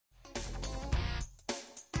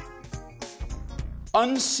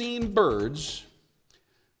Unseen birds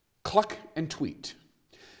cluck and tweet.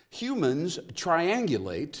 Humans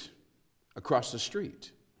triangulate across the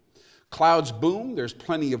street. Clouds boom, there's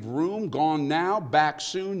plenty of room, gone now, back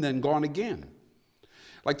soon, then gone again.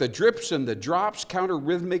 Like the drips and the drops,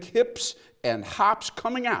 counter-rhythmic hips and hops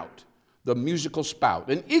coming out, the musical spout,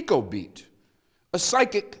 an eco beat, a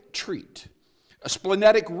psychic treat, a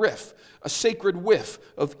splenetic riff, a sacred whiff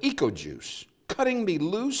of eco juice, cutting me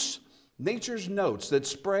loose, nature's notes that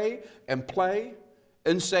spray and play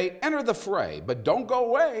and say, enter the fray, but don't go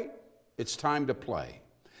away, it's time to play.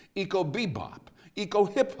 Eco bebop, eco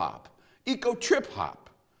hip hop, eco trip hop,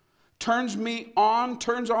 turns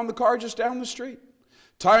on the car just down the street.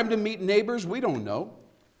 Time to meet neighbors we don't know,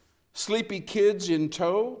 sleepy kids in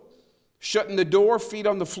tow, shutting the door, feet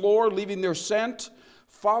on the floor, leaving their scent,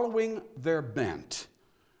 following their bent.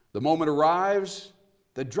 The moment arrives,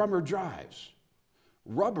 the drummer drives.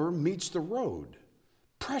 Rubber meets the road.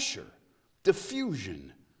 Pressure,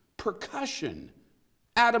 diffusion, percussion,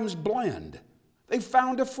 atoms blend. They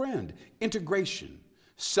found a friend. Integration,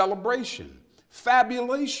 celebration,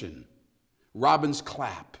 fabulation. Robins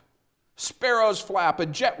clap, sparrows flap, a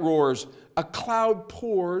jet roars, a cloud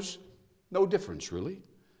pours. No difference, really.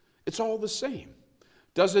 It's all the same.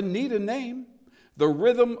 Doesn't need a name. The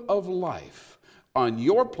rhythm of life on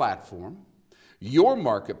your platform, your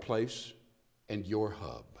marketplace, and your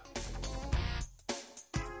hub.